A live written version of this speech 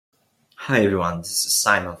Hi everyone, this is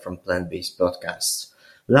Simon from Plant-Based Podcasts.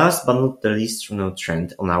 Last but not the least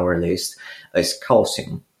nutrient on our list is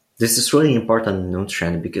calcium. This is really important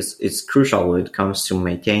nutrient because it's crucial when it comes to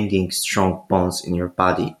maintaining strong bonds in your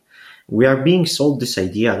body. We are being sold this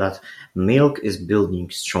idea that milk is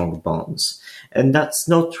building strong bonds, and that's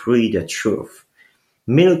not really the truth.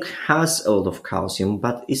 Milk has a lot of calcium,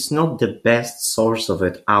 but it's not the best source of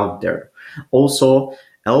it out there. Also,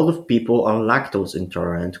 a lot of people are lactose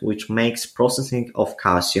intolerant, which makes processing of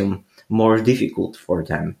calcium more difficult for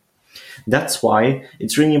them. That's why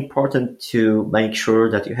it's really important to make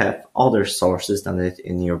sure that you have other sources than it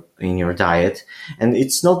in your diet, and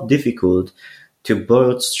it's not difficult to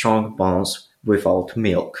build strong bonds without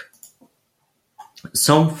milk.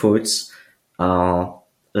 Some foods, uh,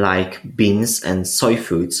 like beans and soy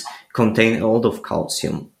foods, contain a lot of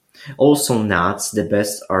calcium. Also nuts, the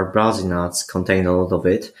best are Brazil nuts, contain a lot of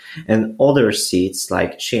it, and other seeds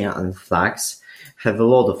like chia and flax have a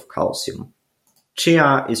lot of calcium.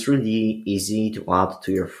 Chia is really easy to add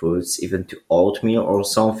to your foods, even to oatmeal or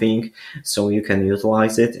something, so you can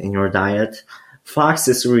utilize it in your diet. Flax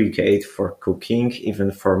is really great for cooking,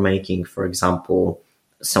 even for making, for example,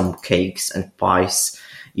 some cakes and pies.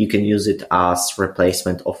 You can use it as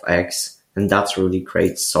replacement of eggs, and that's really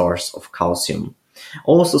great source of calcium.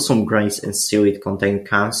 Also, some grains and seaweed contain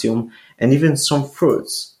calcium, and even some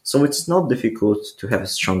fruits. So it's not difficult to have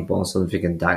strong bones on vegan diet.